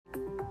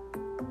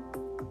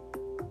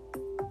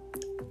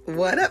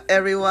What up,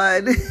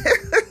 everyone?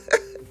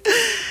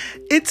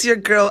 It's your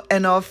girl,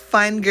 and a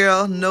fine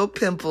girl, no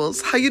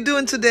pimples. How you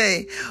doing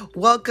today?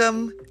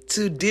 Welcome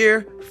to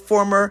Dear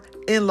Former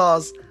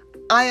In-Laws.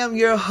 I am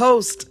your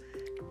host,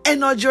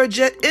 Eno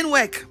Georgette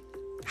Inwick.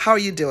 How are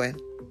you doing?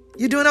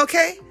 You doing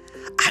okay?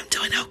 I'm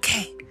doing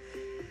okay.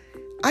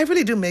 I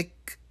really do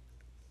make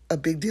a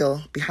big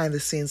deal behind the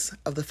scenes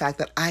of the fact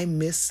that I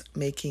miss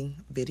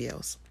making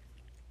videos.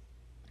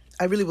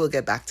 I really will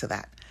get back to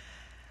that.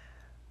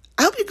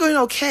 I hope you're going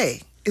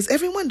okay. Is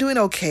everyone doing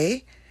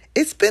okay?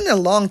 It's been a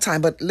long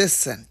time, but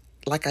listen,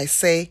 like I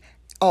say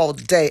all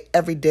day,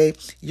 every day,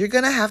 you're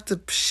going to have to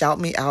shout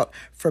me out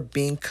for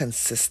being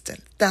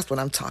consistent. That's what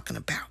I'm talking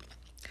about.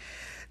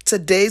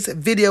 Today's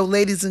video,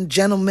 ladies and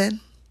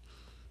gentlemen,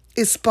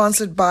 is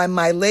sponsored by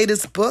my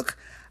latest book.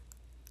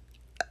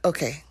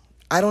 Okay,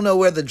 I don't know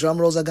where the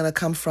drum rolls are going to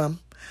come from,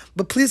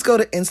 but please go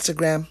to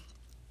Instagram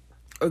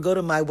or go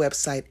to my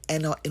website,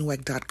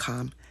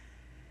 enoinweg.com,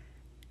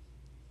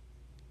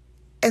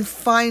 and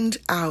find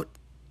out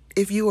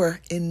if you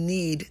are in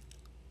need,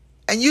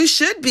 and you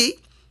should be,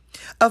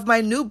 of my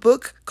new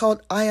book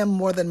called I Am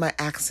More Than My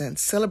Accent,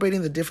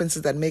 celebrating the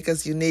differences that make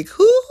us unique.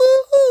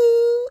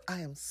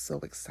 I am so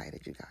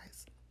excited, you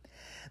guys.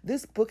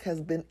 This book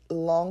has been a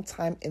long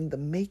time in the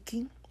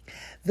making.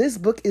 This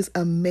book is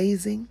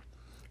amazing.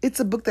 It's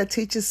a book that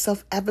teaches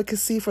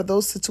self-advocacy for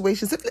those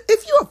situations.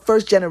 If you're a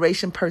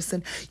first-generation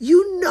person,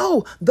 you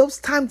know those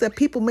times that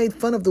people made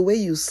fun of the way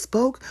you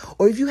spoke,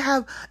 or if you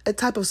have a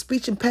type of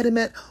speech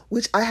impediment,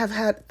 which I have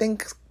had,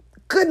 thank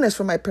goodness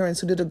for my parents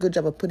who did a good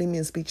job of putting me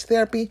in speech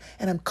therapy,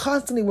 and I'm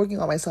constantly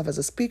working on myself as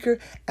a speaker,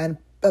 and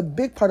a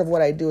big part of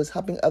what I do is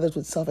helping others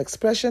with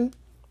self-expression.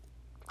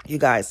 You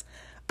guys,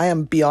 I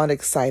am beyond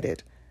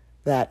excited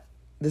that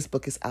this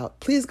book is out.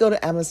 Please go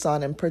to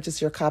Amazon and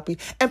purchase your copy,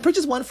 and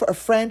purchase one for a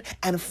friend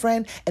and a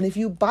friend. And if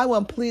you buy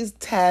one, please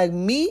tag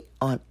me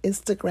on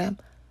Instagram.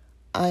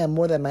 I Am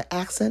More Than My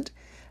Accent.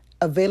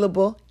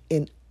 Available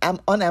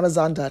on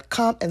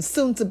Amazon.com and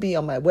soon to be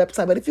on my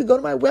website. But if you go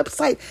to my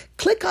website,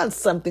 click on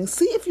something,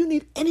 see if you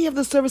need any of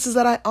the services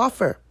that I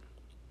offer.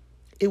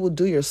 It will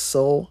do your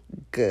soul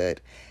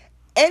good.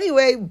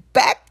 Anyway,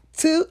 back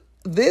to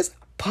this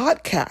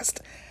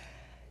podcast.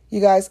 You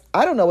guys,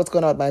 I don't know what's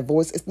going on with my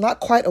voice. It's not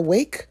quite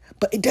awake,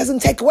 but it doesn't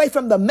take away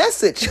from the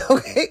message,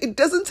 okay? It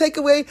doesn't take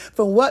away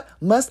from what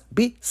must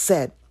be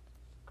said.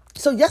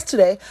 So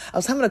yesterday, I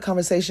was having a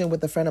conversation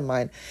with a friend of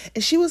mine,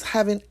 and she was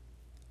having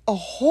a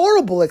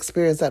horrible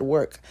experience at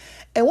work.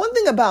 And one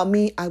thing about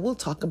me, I will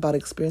talk about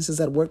experiences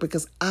at work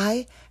because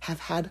I have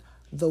had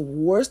the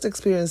worst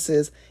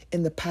experiences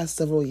in the past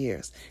several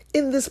years.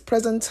 In this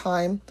present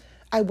time,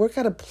 I work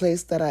at a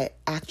place that I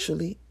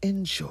actually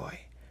enjoy.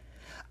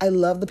 I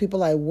love the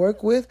people I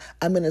work with.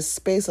 I'm in a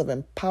space of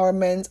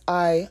empowerment.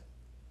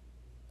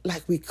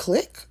 We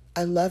click.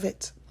 I love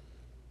it.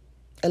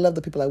 I love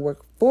the people I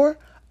work for.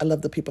 I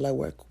love the people I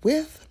work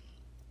with.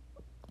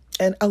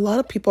 And a lot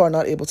of people are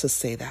not able to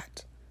say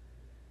that.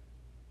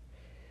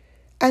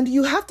 And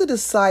you have to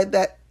decide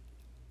that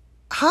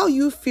how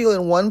you feel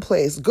in one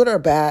place, good or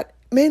bad,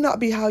 may not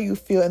be how you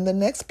feel in the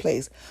next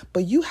place.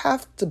 But you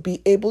have to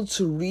be able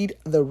to read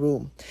the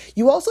room.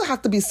 You also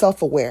have to be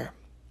self-aware.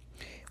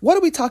 What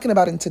are we talking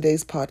about in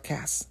today's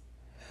podcast?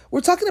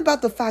 We're talking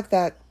about the fact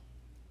that,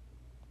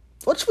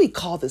 what should we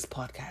call this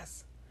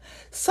podcast?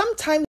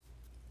 Sometimes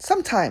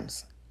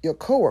your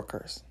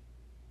coworkers,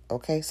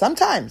 okay?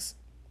 Sometimes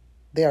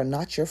they are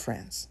not your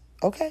friends,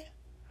 okay?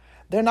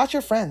 They're not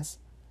your friends.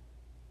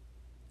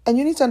 And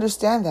you need to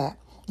understand that.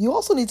 You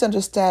also need to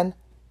understand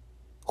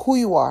who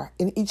you are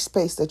in each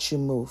space that you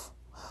move.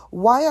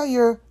 Why are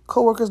your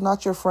coworkers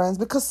not your friends?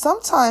 Because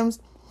sometimes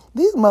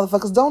these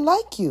motherfuckers don't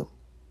like you.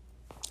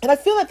 And I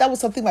feel like that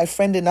was something my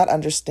friend did not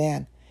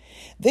understand.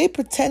 They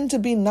pretend to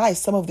be nice,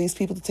 some of these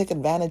people, to take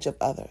advantage of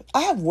others.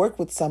 I have worked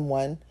with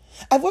someone.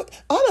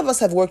 All of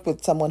us have worked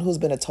with someone who's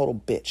been a total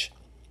bitch.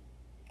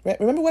 Right?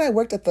 Remember when I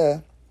worked at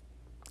the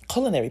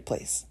culinary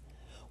place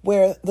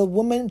where the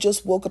woman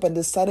just woke up and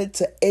decided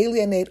to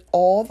alienate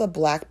all the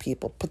black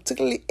people,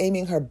 particularly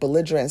aiming her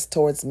belligerence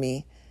towards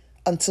me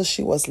until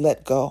she was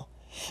let go.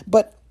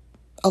 But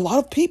a lot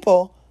of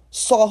people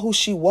saw who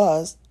she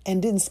was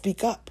and didn't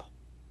speak up.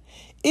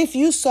 If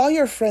you saw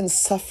your friends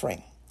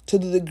suffering to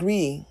the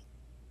degree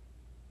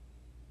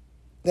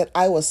that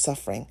I was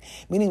suffering,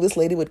 meaning this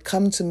lady would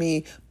come to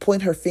me,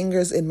 point her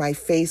fingers in my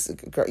face.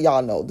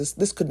 Y'all know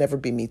this could never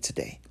be me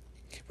today,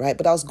 right?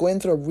 But I was going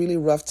through a really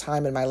rough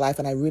time in my life,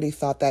 and I really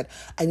thought that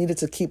I needed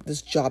to keep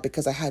this job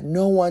because I had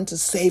no one to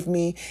save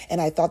me, and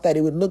I thought that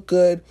it would look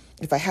good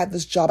if I had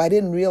this job. I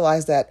didn't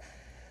realize that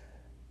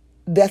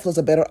death was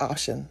a better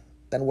option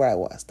than where I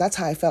was. That's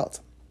how I felt.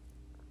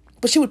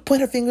 But she would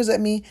point her fingers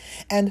at me,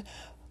 and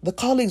the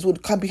colleagues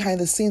would come behind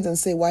the scenes and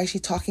say, why is she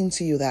talking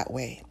to you that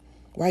way?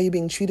 Why are you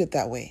being treated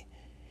that way?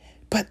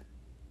 But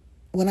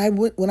when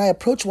I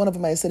approached one of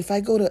them, I said, if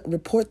I go to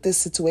report this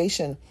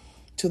situation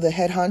to the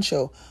head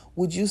honcho,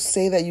 would you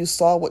say that you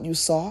saw what you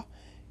saw?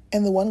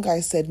 And the one guy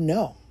said,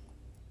 no.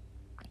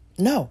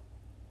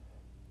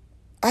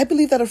 I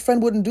believe that a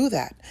friend wouldn't do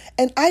that.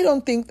 And I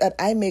don't think that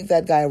I make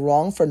that guy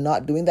wrong for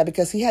not doing that,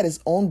 because he had his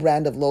own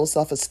brand of low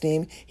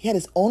self-esteem. He had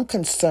his own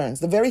concerns.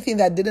 The very thing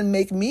that didn't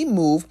make me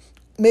move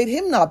made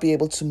him not be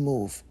able to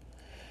move.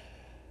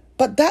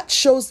 But that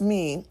shows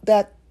me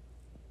that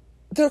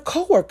they're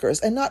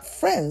coworkers and not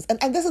friends.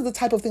 And this is the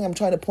type of thing I'm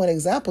trying to point an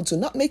example to,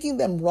 not making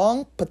them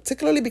wrong,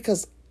 particularly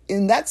because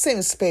in that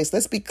same space,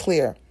 let's be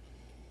clear,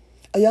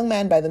 a young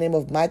man by the name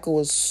of Michael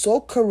was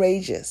so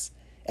courageous,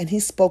 and he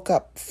spoke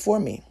up for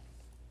me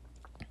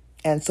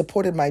and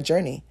supported my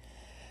journey.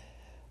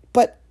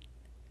 But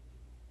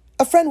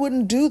a friend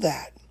wouldn't do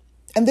that.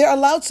 And they're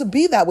allowed to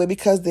be that way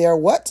because they are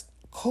what?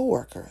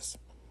 Coworkers.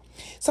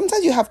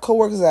 Sometimes you have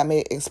coworkers that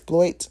may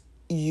exploit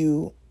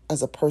you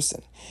as a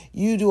person.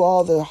 You do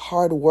all the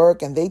hard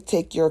work and they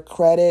take your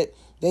credit.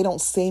 They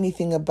don't say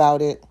anything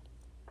about it.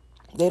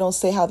 They don't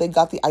say how they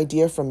got the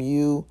idea from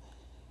you.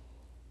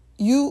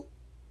 You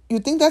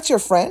think that's your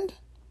friend?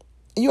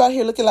 You out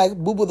here looking like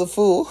Boo Boo the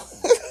Fool.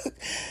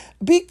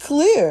 Be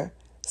clear.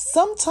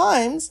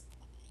 Sometimes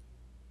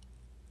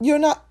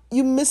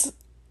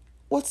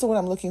what's the word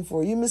I'm looking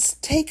for? You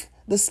mistake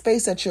the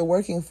space that you're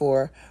working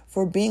for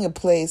being a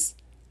place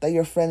that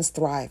your friends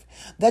thrive.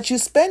 That you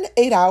spend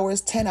 8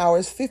 hours, 10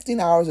 hours, 15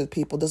 hours with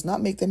people does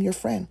not make them your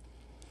friend.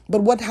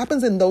 But what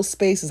happens in those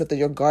spaces is that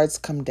your guards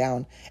come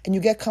down and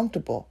you get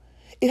comfortable.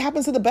 It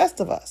happens to the best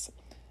of us.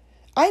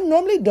 I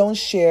normally don't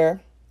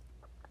share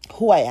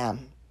who I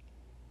am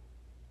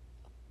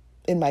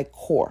in my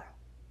core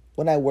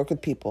when I work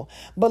with people.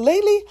 But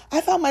lately,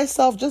 I found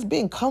myself just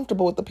being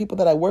comfortable with the people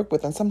that I work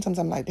with. And sometimes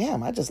I'm like,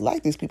 damn, I just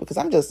like these people because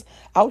I'm just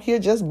out here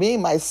just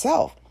being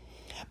myself.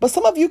 But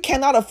some of you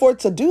cannot afford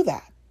to do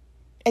that.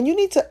 And you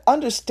need to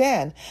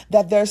understand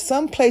that there are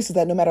some places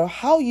that no matter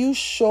how you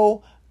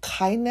show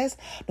kindness,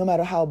 no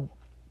matter how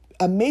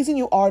amazing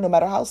you are, no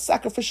matter how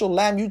sacrificial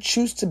lamb you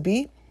choose to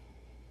be,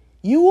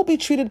 you will be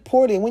treated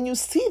poorly. And when you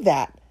see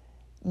that,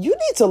 you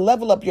need to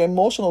level up your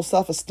emotional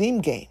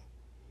self-esteem game.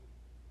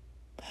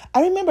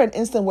 I remember an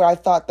instant where I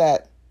thought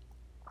that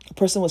a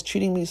person was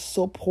treating me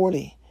so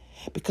poorly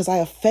because I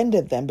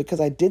offended them because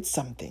I did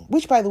something,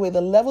 which, by the way,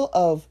 the level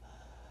of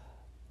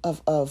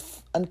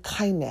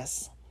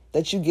unkindness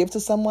that you give to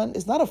someone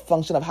is not a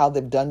function of how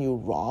they've done you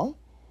wrong.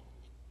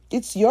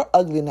 It's your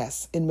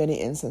ugliness in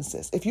many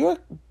instances. If you're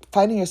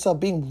finding yourself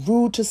being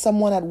rude to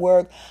someone at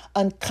work,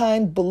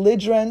 unkind,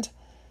 belligerent,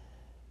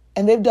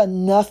 and they've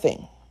done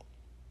nothing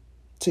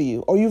to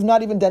you, or you've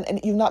not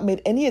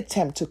made any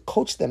attempt to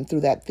coach them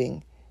through that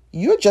thing,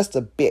 you're just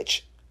a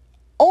bitch.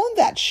 Own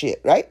that shit,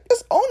 right?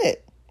 Just own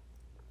it.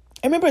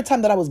 I remember a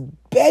time that I was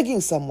begging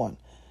someone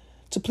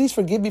to please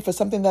forgive me for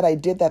something that I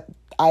did that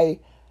I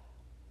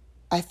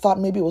thought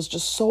maybe it was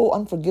just so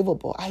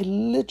unforgivable. I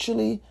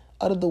literally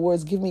uttered the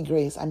words, "Give me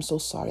grace. I'm so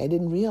sorry." I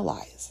didn't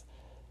realize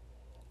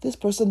this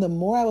person, the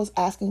more I was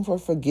asking for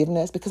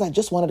forgiveness because I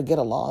just wanted to get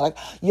along.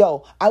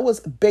 I was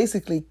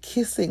basically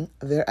kissing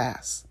their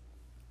ass.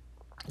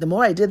 The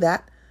more I did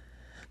that,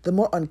 the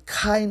more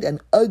unkind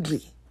and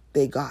ugly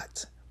they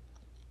got.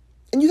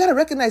 And you got to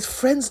recognize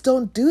friends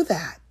don't do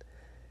that.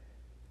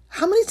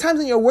 How many times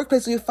in your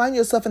workplace do you find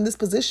yourself in this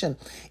position?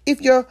 If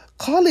your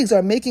colleagues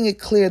are making it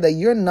clear that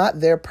you're not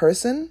their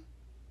person,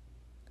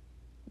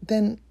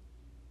 then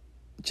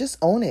just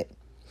own it.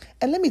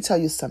 And let me tell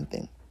you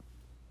something.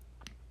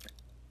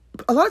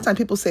 A lot of times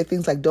people say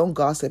things like, don't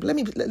gossip.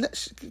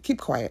 Let's keep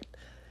quiet.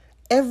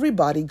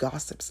 Everybody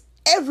gossips.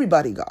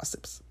 Everybody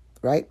gossips,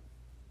 right?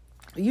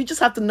 You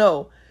just have to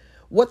know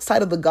what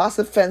side of the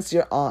gossip fence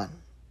you're on,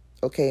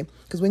 okay?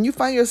 Because when you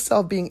find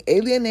yourself being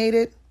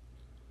alienated,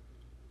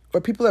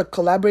 or people are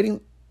collaborating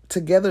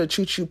together to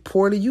treat you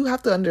poorly, you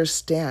have to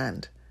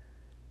understand.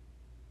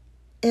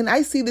 And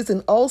I see this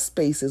in all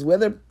spaces,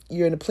 whether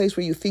you're in a place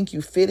where you think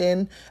you fit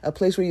in, a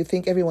place where you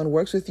think everyone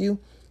works with you,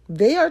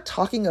 they are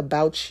talking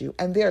about you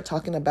and they are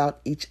talking about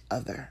each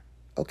other,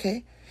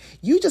 okay?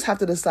 You just have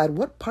to decide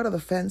what part of the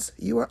fence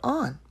you are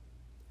on.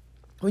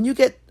 When you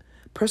get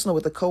personal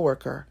with a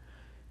coworker,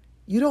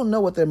 you don't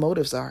know what their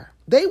motives are.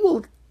 They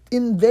will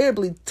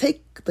invariably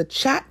take the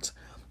chat.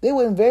 They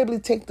will invariably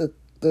take the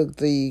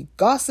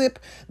gossip.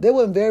 They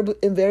will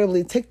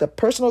invariably take the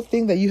personal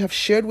thing that you have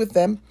shared with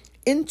them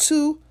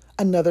into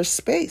another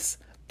space.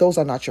 Those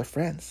are not your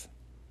friends.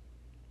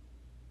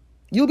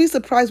 You'll be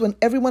surprised when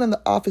everyone in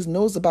the office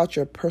knows about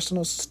your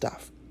personal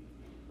stuff.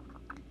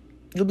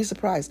 You'll be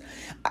surprised.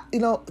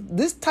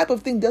 This type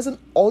of thing doesn't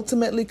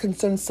ultimately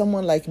concern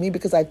someone like me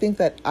because I think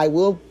that I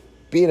will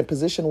be in a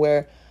position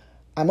where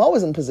I'm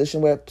always in a position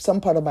where some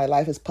part of my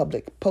life is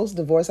public.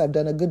 Post-divorce, I've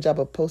done a good job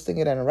of posting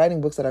it and writing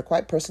books that are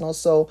quite personal.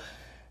 So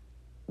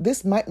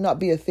this might not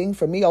be a thing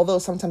for me, although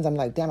sometimes I'm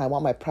like, damn, I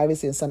want my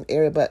privacy in some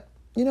area. But,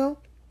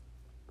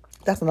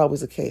 that's not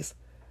always the case.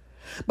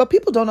 But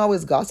people don't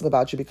always gossip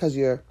about you because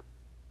you're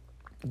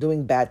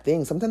doing bad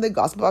things. Sometimes they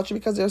gossip about you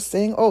because they're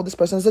saying, oh, this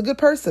person is a good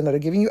person, or they're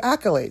giving you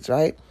accolades,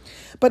 right?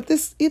 But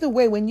either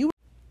way, when you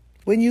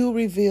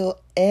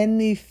reveal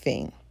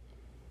anything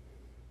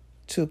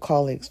to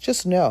colleagues,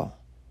 just know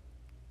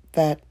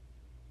that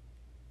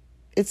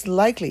it's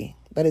likely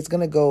that is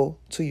going to go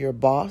to your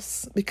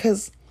boss,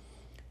 because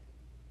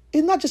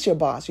it's not just your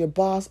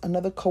boss,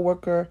 another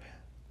coworker,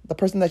 the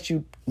person that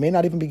you may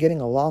not even be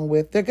getting along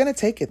with, they're going to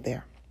take it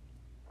there.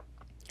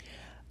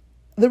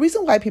 The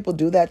reason why people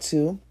do that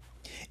too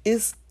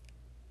is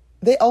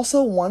they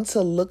also want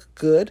to look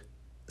good.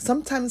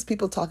 Sometimes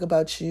people talk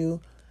about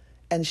you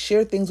and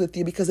share things with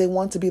you because they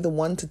want to be the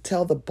one to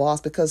tell the boss,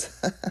 because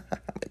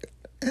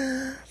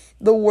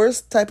the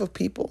worst type of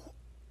people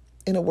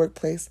in a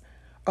workplace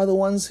are the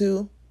ones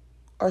who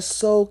are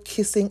so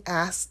kissing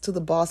ass to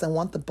the boss and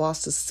want the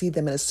boss to see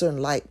them in a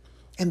certain light.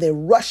 And they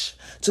rush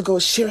to go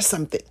share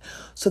something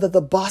so that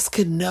the boss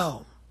can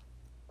know.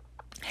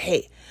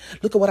 Hey,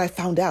 look at what I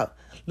found out.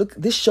 Look,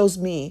 this shows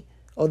me,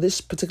 or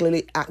this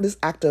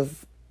act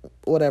of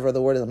whatever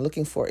the word I'm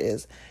looking for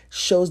is,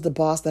 shows the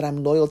boss that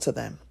I'm loyal to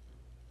them.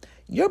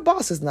 Your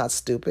boss is not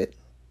stupid.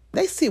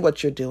 They see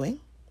what you're doing.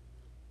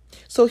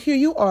 So here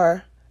you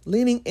are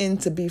leaning in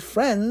to be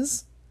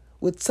friends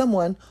with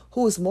someone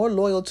who is more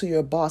loyal to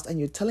your boss, and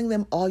you're telling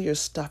them all your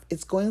stuff.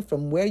 It's going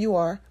from where you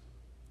are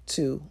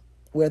to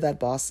where that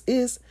boss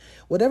is.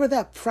 Whatever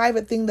that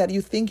private thing that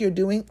you think you're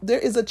doing, there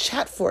is a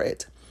chat for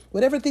it.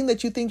 Whatever thing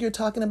that you think you're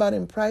talking about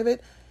in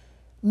private,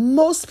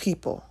 most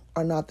people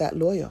are not that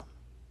loyal.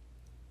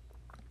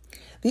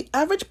 The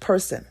average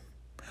person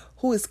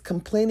who is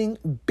complaining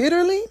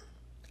bitterly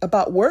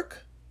about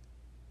work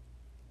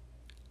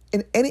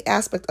in any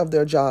aspect of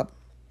their job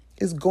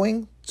is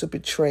going to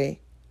betray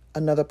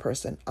another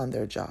person on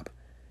their job.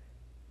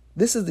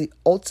 This is the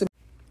ultimate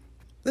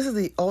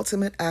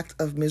act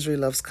of misery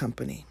loves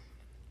company.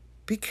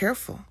 Be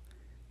careful.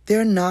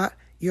 They're not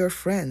your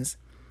friends.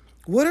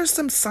 What are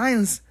some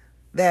signs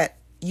that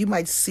you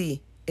might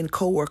see in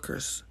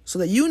coworkers so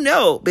that you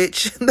know,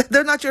 bitch, that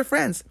they're not your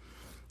friends?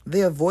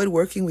 They avoid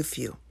working with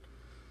you.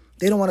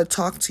 They don't want to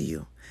talk to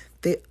you.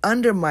 They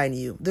undermine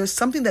you. There's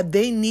something that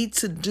they need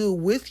to do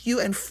with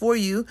you and for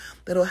you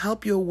that'll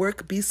help your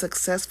work be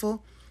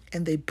successful,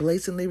 and they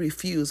blatantly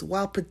refuse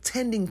while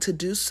pretending to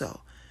do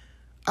so.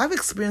 I've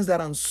experienced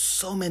that on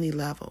so many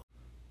levels.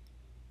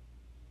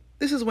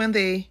 This is when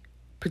they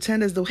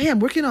pretend as though, hey, I'm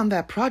working on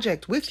that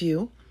project with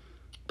you,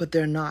 but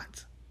they're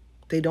not.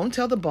 They don't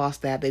tell the boss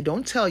that. They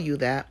don't tell you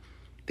that.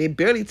 They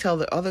barely tell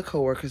the other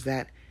coworkers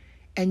that.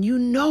 And you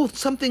know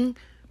something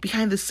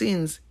behind the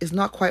scenes is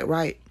not quite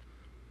right.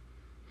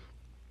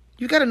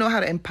 You got to know how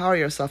to empower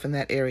yourself in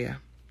that area.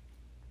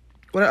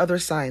 What are other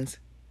signs?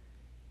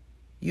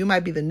 You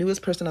might be the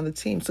newest person on the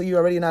team, so you're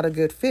already not a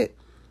good fit.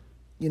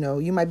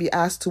 You might be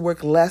asked to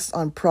work less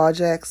on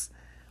projects,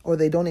 or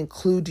they don't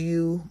include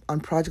you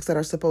on projects that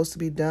are supposed to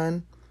be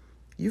done.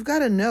 You've got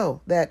to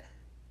know that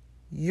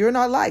you're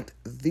not liked.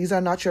 These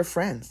are not your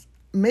friends.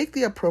 Make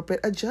the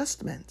appropriate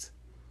adjustment.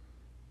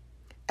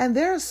 And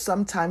there are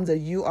some times that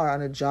you are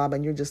on a job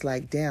and you're just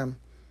like, damn,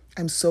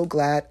 I'm so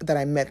glad that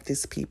I met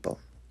these people.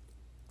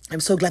 I'm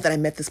so glad that I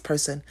met this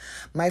person.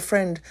 My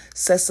friend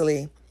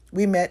Cecily,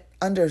 we met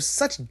under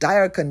such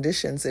dire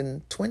conditions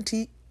in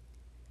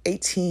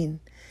 2018.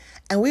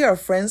 And we are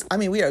friends.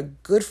 We are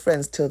good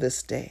friends till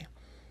this day.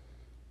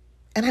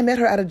 And I met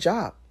her at a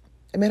job.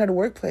 I met her at a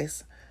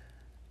workplace.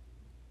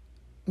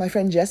 My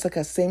friend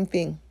Jessica, same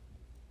thing.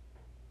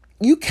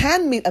 You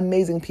can meet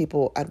amazing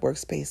people at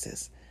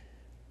workspaces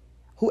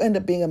who end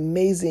up being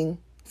amazing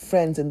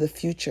friends in the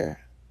future.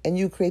 And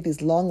you create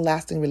these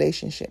long-lasting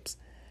relationships.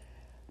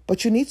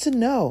 But you need to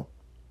know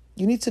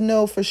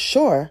for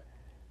sure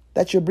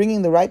that you're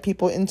bringing the right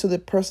people into the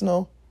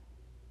personal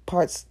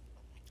parts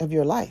of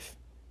your life.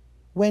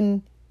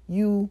 When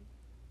you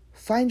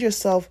find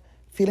yourself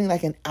feeling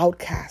like an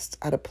outcast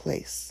at a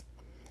place,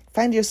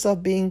 find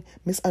yourself being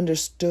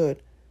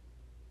misunderstood,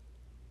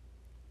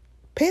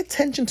 pay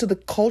attention to the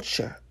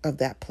culture of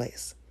that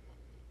place.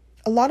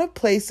 A lot of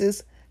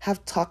places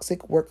have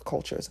toxic work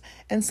cultures.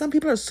 And some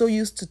people are so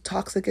used to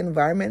toxic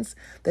environments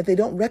that they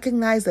don't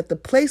recognize that the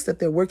place that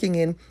they're working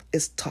in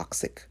is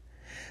toxic.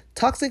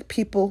 Toxic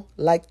people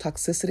like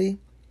toxicity,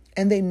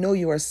 and they know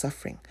you are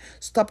suffering.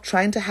 Stop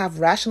trying to have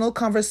rational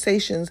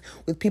conversations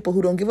with people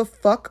who don't give a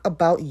fuck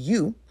about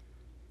you,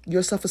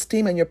 your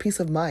self-esteem, and your peace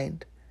of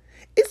mind.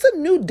 It's a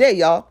new day,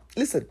 y'all.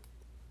 Listen,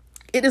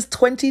 it is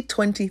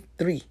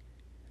 2023,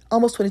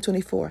 almost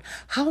 2024.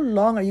 How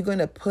long are you going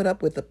to put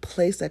up with a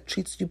place that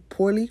treats you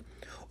poorly,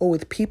 or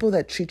with people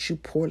that treat you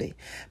poorly?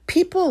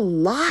 People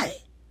lie.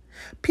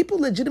 People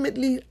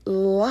legitimately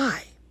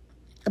lie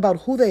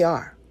about who they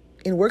are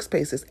in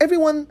workspaces.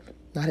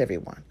 Not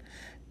everyone.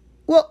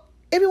 Well,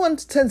 everyone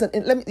sends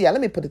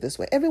let me put it this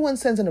way. Everyone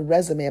sends in a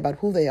resume about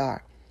who they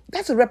are.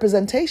 That's a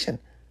representation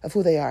of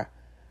who they are.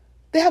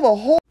 They have a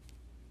whole...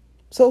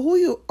 So who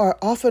you are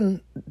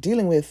often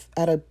dealing with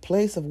at a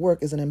place of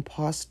work is an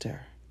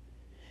imposter.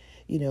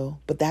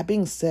 But that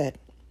being said,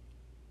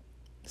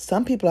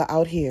 some people are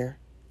out here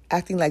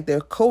acting like their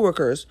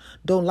coworkers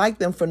don't like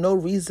them for no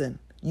reason.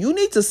 You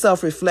need to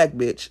self-reflect,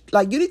 bitch.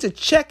 You need to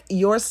check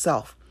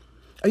yourself.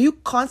 Are you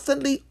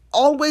constantly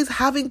always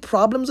having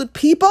problems with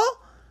people?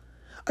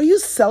 Are you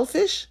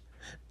selfish?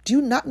 Do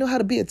you not know how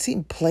to be a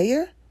team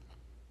player?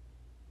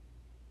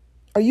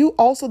 Are you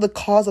also the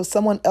cause of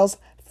someone else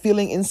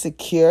feeling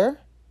insecure?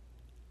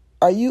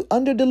 Are you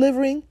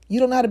under-delivering? You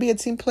don't know how to be a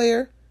team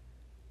player?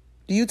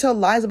 Do you tell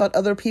lies about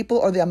other people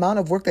or the amount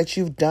of work that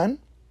you've done?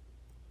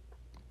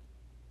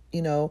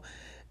 You know,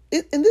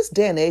 in this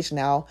day and age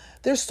now,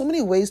 there's so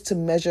many ways to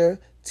measure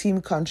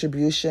team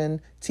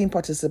contribution, team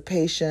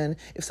participation.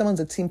 If someone's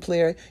a team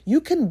player,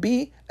 you can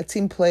be a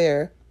team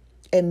player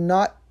and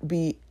not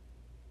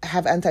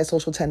have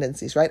antisocial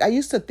tendencies, right? I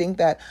used to think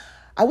that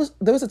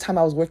there was a time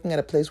I was working at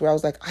a place where I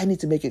was like, I need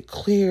to make it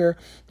clear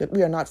that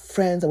we are not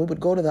friends. And we would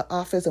go to the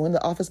office, and when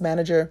the office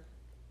manager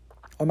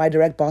or my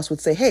direct boss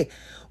would say, hey,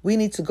 we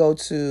need to go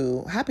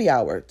to happy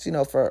hour,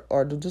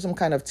 or to do some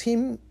kind of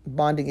team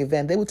bonding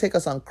event. They would take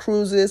us on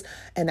cruises,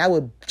 and I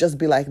would just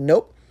be like,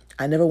 nope,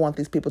 I never want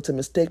these people to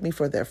mistake me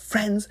for their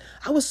friends.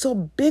 I was so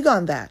big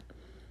on that.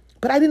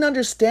 But I didn't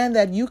understand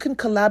that you can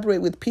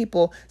collaborate with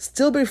people,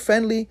 still be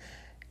friendly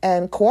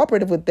and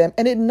cooperative with them,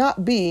 and it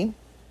not be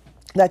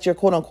that you're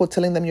quote unquote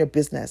telling them your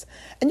business.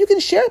 And you can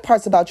share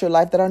parts about your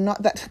life that are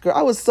not that. Girl,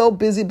 I was so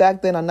busy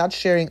back then on not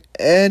sharing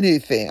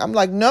anything. I'm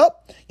like, nope,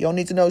 you don't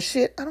need to know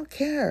shit. I don't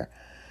care.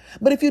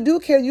 But if you do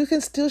care, you can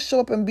still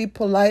show up and be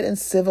polite and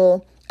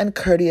civil and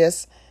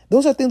courteous.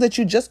 Those are things that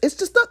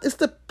it's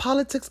the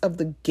politics of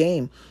the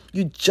game.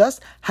 You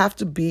just have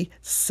to be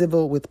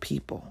civil with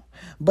people.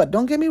 But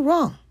don't get me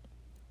wrong.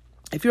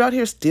 If you're out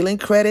here stealing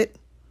credit,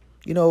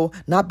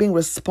 not being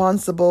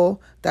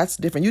responsible, that's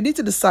different. You need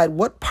to decide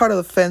what part of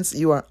the fence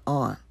you are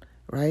on,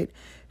 right?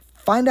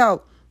 Find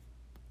out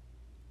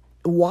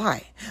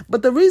why.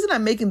 But the reason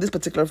I'm making this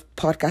particular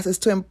podcast is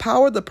to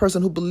empower the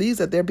person who believes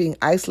that they're being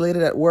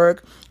isolated at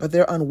work, or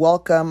they're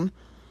unwelcome,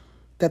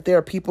 that there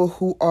are people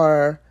who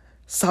are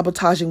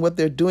sabotaging what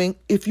they're doing.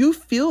 If you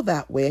feel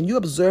that way and you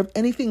observe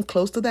anything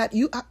close to that,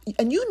 you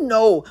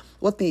know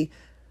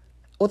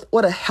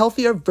what a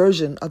healthier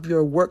version of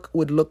your work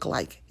would look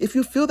like. If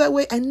you feel that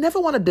way, I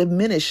never want to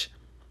diminish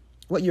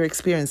what you're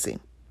experiencing.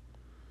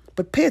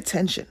 But pay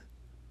attention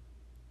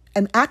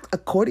and act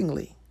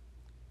accordingly.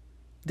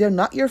 They're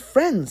not your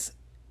friends.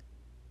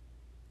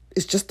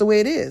 It's just the way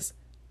it is.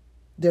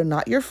 They're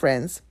not your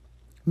friends.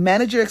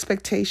 Manage your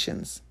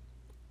expectations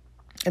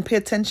and pay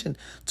attention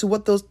to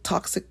what those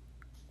toxic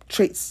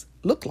traits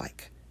look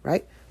like,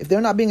 right? If they're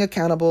not being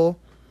accountable,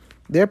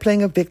 they're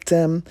playing a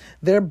victim,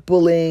 they're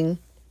bullying,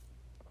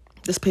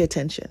 just pay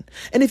attention.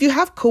 And if you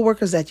have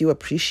coworkers that you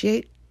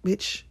appreciate,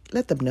 bitch,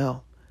 let them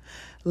know.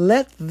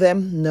 Let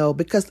them know,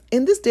 because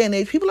in this day and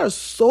age, people are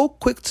so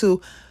quick to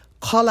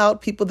call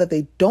out people that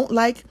they don't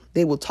like.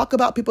 They will talk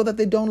about people that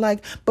they don't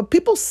like, but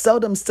people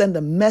seldom send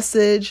a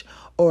message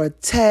or a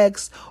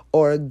text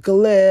or a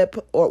glip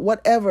or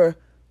whatever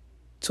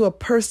to a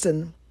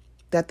person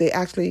that they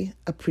actually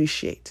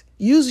appreciate.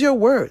 Use your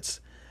words.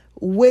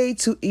 Way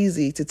too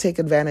easy to take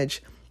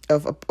advantage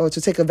of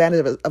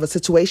a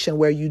situation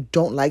where you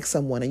don't like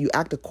someone and you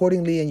act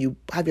accordingly and you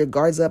have your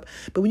guards up.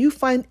 But when you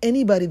find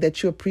anybody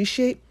that you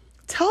appreciate,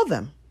 tell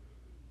them.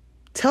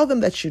 Tell them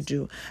that you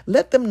do.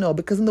 Let them know,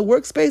 because in the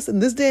workspace in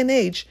this day and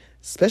age,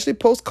 especially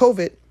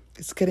post-COVID,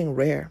 it's getting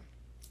rare.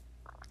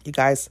 You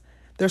guys,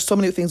 there's so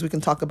many things we can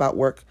talk about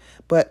work,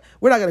 but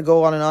we're not going to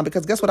go on and on,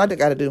 because guess what I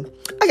got to do?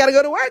 I got to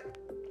go to work.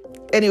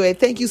 Anyway,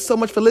 thank you so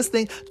much for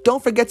listening.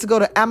 Don't forget to go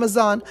to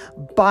Amazon,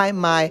 buy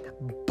my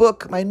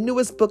book, my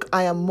newest book,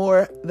 I Am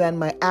More Than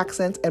My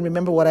Accent. And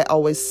remember what I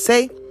always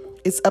say,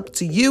 it's up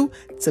to you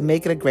to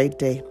make it a great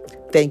day.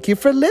 Thank you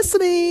for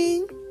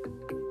listening.